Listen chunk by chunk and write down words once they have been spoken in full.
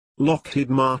Lockheed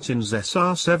Martin's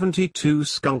SR-72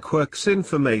 Skunk Works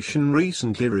information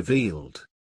recently revealed.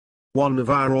 One of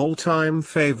our all-time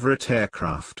favorite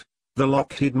aircraft, the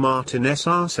Lockheed Martin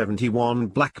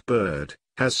SR-71 Blackbird,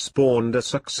 has spawned a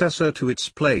successor to its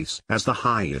place as the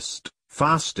highest,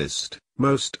 fastest,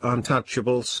 most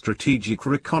untouchable strategic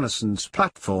reconnaissance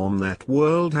platform that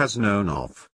world has known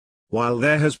of. While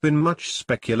there has been much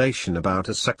speculation about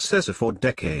a successor for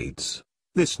decades,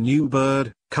 this new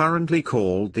bird, currently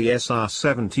called the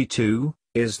SR-72,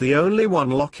 is the only one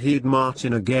Lockheed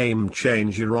Martin, a game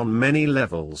changer on many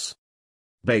levels.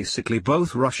 Basically,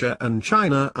 both Russia and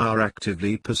China are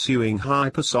actively pursuing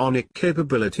hypersonic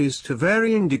capabilities to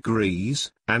varying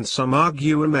degrees, and some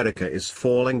argue America is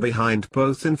falling behind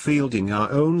both in fielding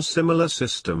our own similar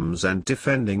systems and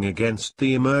defending against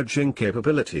the emerging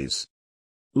capabilities.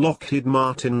 Lockheed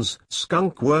Martin's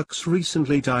Skunk Works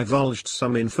recently divulged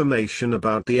some information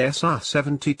about the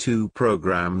SR-72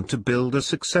 program to build a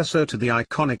successor to the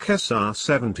iconic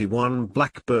SR-71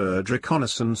 Blackbird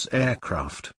reconnaissance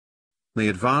aircraft. The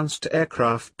Advanced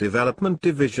Aircraft Development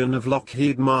Division of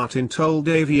Lockheed Martin told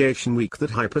Aviation Week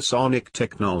that hypersonic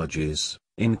technologies,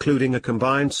 including a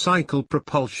combined cycle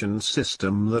propulsion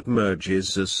system that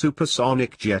merges a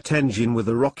supersonic jet engine with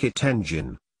a rocket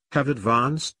engine, have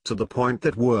advanced to the point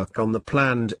that work on the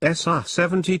planned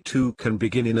SR-72 can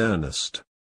begin in earnest.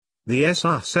 The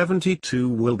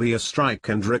SR-72 will be a strike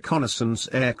and reconnaissance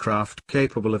aircraft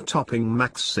capable of topping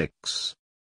Mach 6.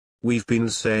 We've been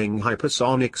saying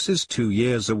hypersonics is 2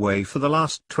 years away for the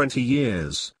last 20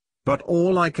 years, but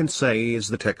all I can say is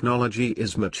the technology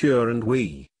is mature and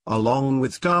we, along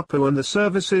with DARPA and the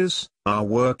services, are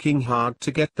working hard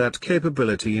to get that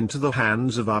capability into the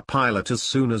hands of our pilot as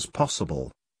soon as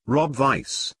possible. Rob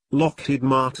Weiss, Lockheed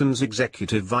Martin's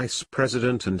Executive Vice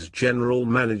President and General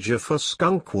Manager for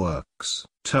Skunk Works,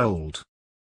 told.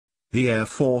 The Air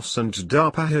Force and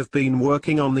DARPA have been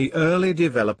working on the early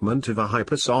development of a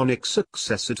hypersonic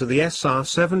successor to the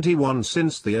SR-71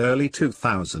 since the early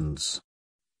 2000s.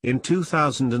 In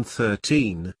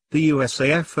 2013, the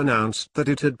USAF announced that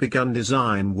it had begun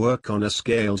design work on a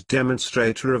scaled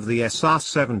demonstrator of the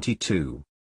SR-72.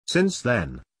 Since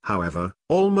then, however,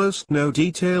 almost no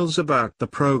details about the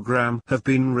program have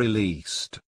been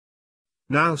released.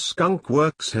 Now Skunk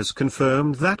Works has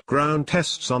confirmed that ground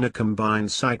tests on a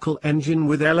combined cycle engine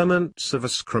with elements of a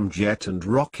scramjet and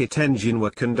rocket engine were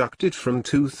conducted from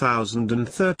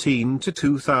 2013 to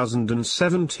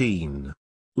 2017.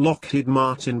 Lockheed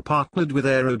Martin partnered with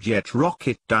Aerojet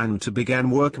Rocketdyne to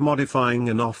begin work modifying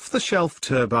an off-the-shelf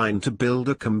turbine to build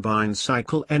a combined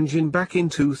cycle engine back in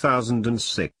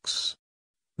 2006.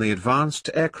 The Advanced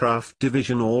Aircraft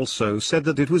Division also said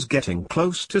that it was getting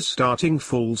close to starting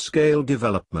full-scale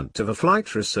development of a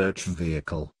Flight Research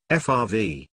Vehicle,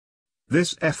 FRV.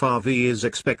 This FRV is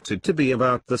expected to be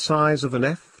about the size of an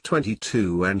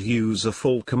F-22 and use a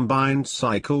full combined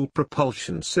cycle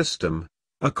propulsion system,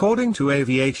 according to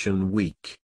Aviation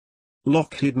Week.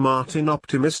 Lockheed Martin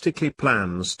optimistically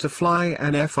plans to fly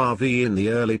an FRV in the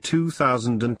early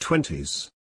 2020s.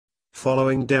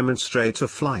 Following demonstrator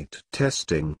flight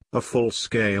testing, a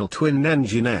full-scale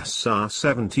twin-engine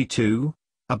SR-72,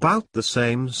 about the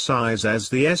same size as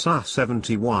the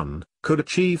SR-71, could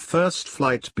achieve first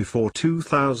flight before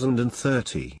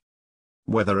 2030.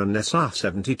 Whether an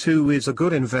SR-72 is a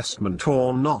good investment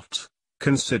or not,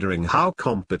 considering how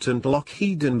competent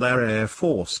Lockheed and their Air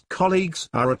Force colleagues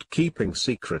are at keeping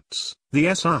secrets, the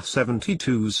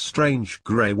SR-72's strange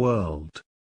grey world.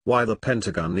 Why the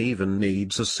Pentagon even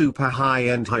needs a super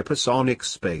high-end hypersonic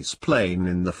space plane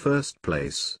in the first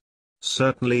place.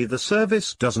 Certainly the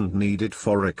service doesn't need it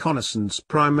for reconnaissance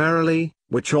primarily,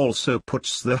 which also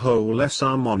puts the whole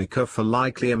SR moniker for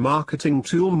likely a marketing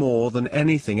tool more than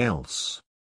anything else.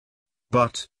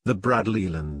 But, the Brad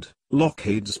Leland,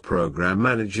 Lockheed's program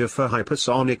manager for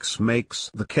hypersonics,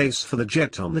 makes the case for the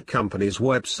jet on the company's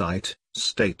website,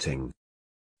 stating,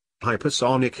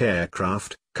 hypersonic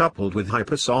aircraft, coupled with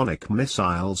hypersonic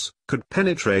missiles, could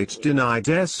penetrate denied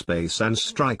airspace and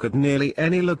strike at nearly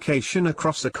any location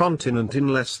across a continent in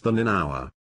less than an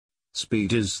hour.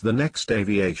 Speed is the next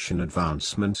aviation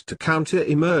advancement to counter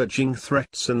emerging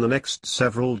threats in the next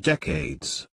several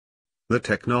decades. The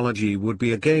technology would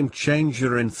be a game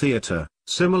changer in theater,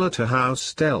 similar to how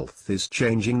stealth is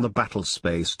changing the battle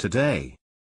space today.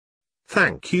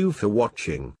 Thank you for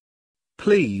watching.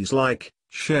 Please like,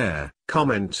 share,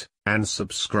 comment, and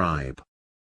subscribe.